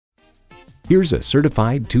Here's a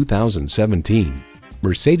certified 2017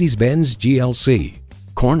 Mercedes-Benz GLC.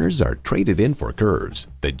 Corners are traded in for curves.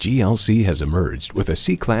 The GLC has emerged with a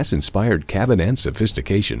C-Class inspired cabin and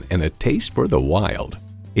sophistication and a taste for the wild.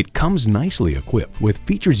 It comes nicely equipped with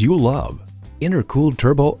features you love: intercooled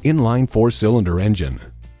turbo inline 4-cylinder engine,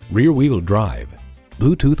 rear-wheel drive,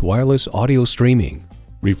 Bluetooth wireless audio streaming,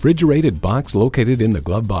 refrigerated box located in the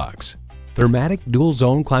glove box, thermatic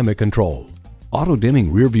dual-zone climate control,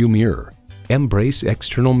 auto-dimming rear-view mirror, M-Brace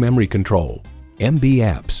external memory control, MB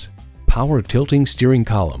apps, power tilting steering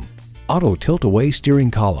column, auto tilt-away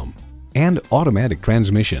steering column, and automatic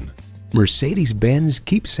transmission. Mercedes-Benz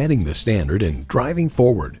keeps setting the standard and driving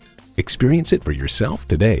forward. Experience it for yourself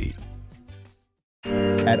today.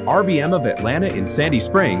 At RBM of Atlanta in Sandy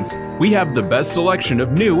Springs, we have the best selection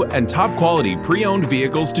of new and top-quality pre-owned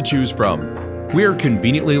vehicles to choose from. We are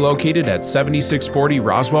conveniently located at 7640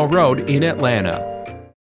 Roswell Road in Atlanta.